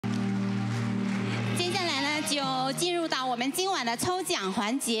就进入到我们今晚的抽奖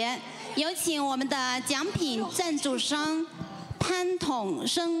环节，有请我们的奖品赞助商潘统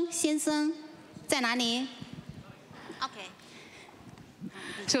生先生在哪里 ？OK。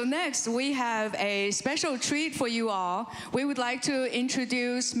 So next, we have a special treat for you all. We would like to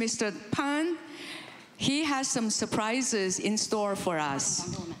introduce Mr. Pan. He has some surprises in store for us.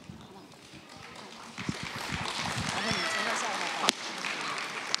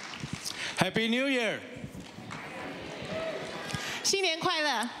 Happy New Year! 新年快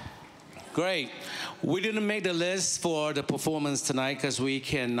乐！ Great. We didn't make the list for the performance tonight because we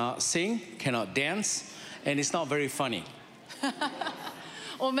cannot sing, cannot dance, and it's not very funny.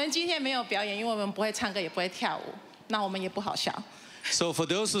 我们今天没有表演，因为我们不会唱歌，也不会跳舞，那我们也不好笑。 So for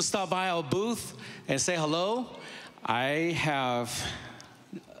those who stop by our booth and say hello, I have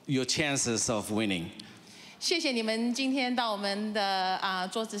your chances of winning. 谢谢你们今天到我们的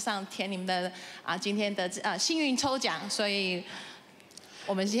桌子上填你们的今天的幸运抽奖，所以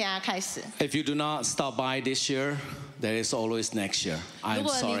我们现在开始。 If you do not stop by this year, there is always next year. 如 I'm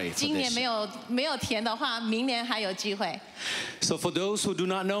果 sorry 你 for 今年 this. 没有填的话，明年还有机会。 So for those who do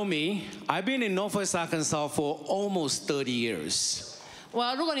not know me, I've been in Northwest Arkansas for almost 30 years.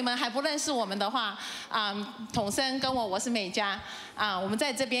 如果你们还不认识我们的话，统生跟我是美嘉，我们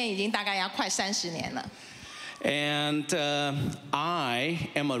在这边已经大概要快30年了。 And I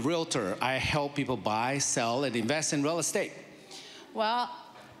am a realtor. I help people buy, sell, and invest in real estate.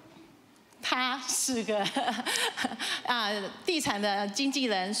 他是个地产的经纪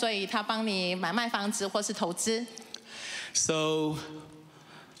人，所以他帮你买卖房子或是投资。 So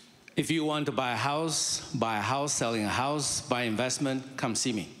if you want to buy a house, selling a house, buy investment, come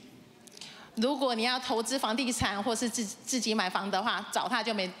see me. 如果你要投资房地产或是自己买房的话，找他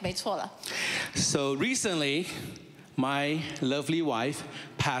就没错了。 So recently, my lovely wife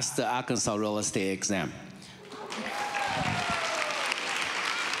passed the Arkansas real estate exam.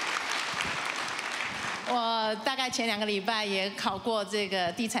 我大概前2个礼拜也考过这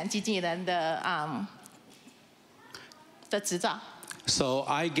个地产经纪人的执照。 So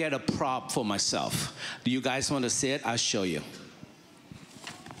I get a prop for myself. Do you guys want to see it? I'll show you.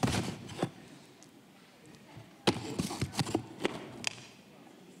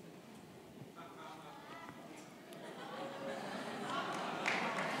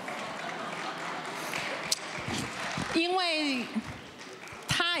 “因为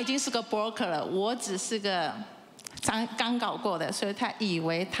他已经是个 broker 了，我只是个刚搞过的，所以他以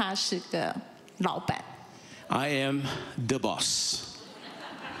为他是个老板。 I am the boss.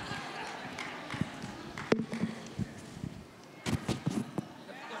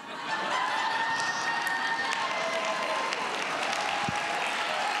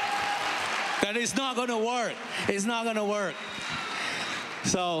 That is not going to work. It's not going to work.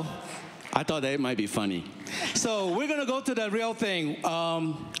 So I thought that it might be funny. So we're going to go to the real thing.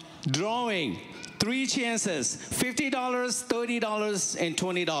 Drawing. 3 chances, $50, $30, and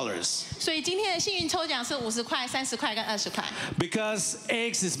 $20. 所以今天的幸运抽奖是50块、30块跟20块。 Because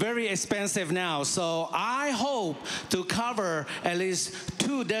eggs is very expensive now, so I hope to cover at least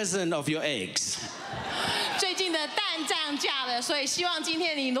 2 dozen of your eggs. 最近的蛋涨价了，所以希望今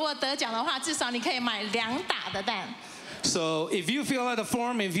天你如果得奖的话，至少你可以买2打的蛋。 So if you fill out the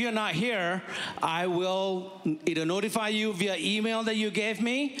form, if you're not here, I will either notify you via email that you gave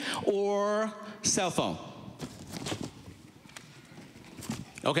me or cell phone.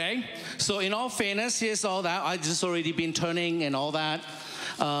 Okay? So in all fairness, here's all that. I just already been turning and all that.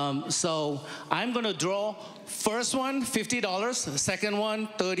 So I'm going to draw first one, $50, second one,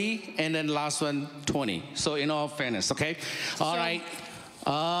 $30, and then last one, $20. So in all fairness, okay? All right.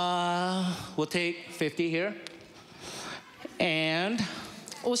 We'll take 50 here. And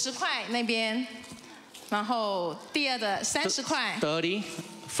 50块那边，然后第二的30块。 30.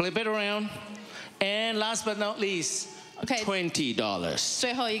 Flip it around. And last but not least, Okay. $20.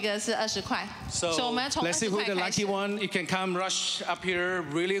 最后一个是20块。 So 所以我们要从 let's see 20 who 块 the 开 lucky 始。 one. You can come rush up here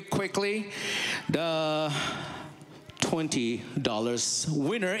really quickly. The $20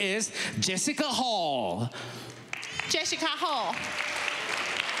 winner is Jessica Hall. Jessica Hall，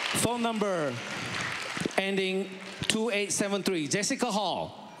 Phone number ending 2873. Jessica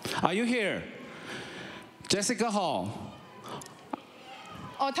Hall. Are you here? Jessica Hall.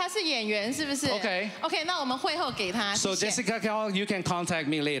 她是演员是不是 OK 那我们会后给她。 So 谢谢 Jessica Hall, you can contact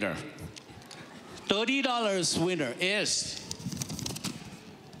me later. $30 winner is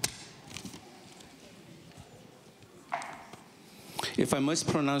if I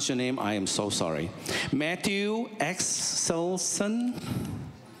mispronounce your name, I am so sorry. Matthew Exelson.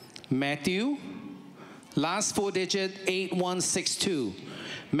 Matthew. Last 4 digit 8162.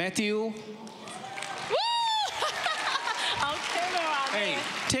 Matthew. Hey,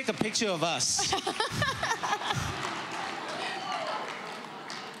 take a picture of us.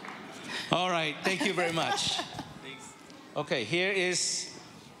 All right, thank you very much. Okay, here is,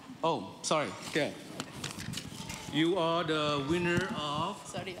 oh, sorry, okay. You are the winner of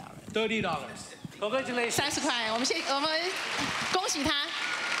 $30. Congratulations. 30块，我们恭喜他。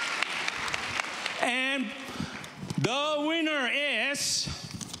 And the winner is,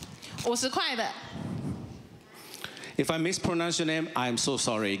 50块的， if I mispronounce your name, I'm so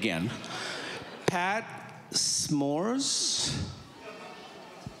sorry again. Pat S'mores?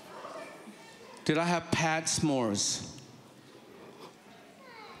 Did I have Pat S'mores?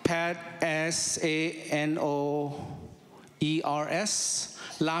 Pat S-A-N-O-E-R-S.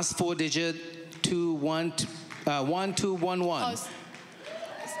 Last 4 digit 1211.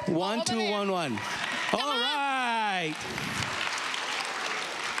 1211. All right.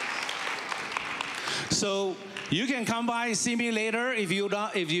 So you can come by and see me later. If you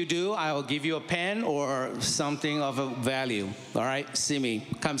do, I will give you a pen or something of a value. All right, see me.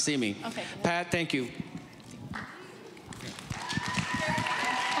 Come see me. Okay. Pat, thank you.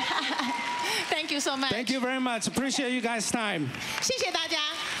 Thank you so much. Thank you very much. Appreciate you guys' time. 谢谢大家。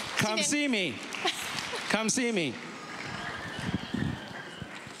 Come see me. Come see me.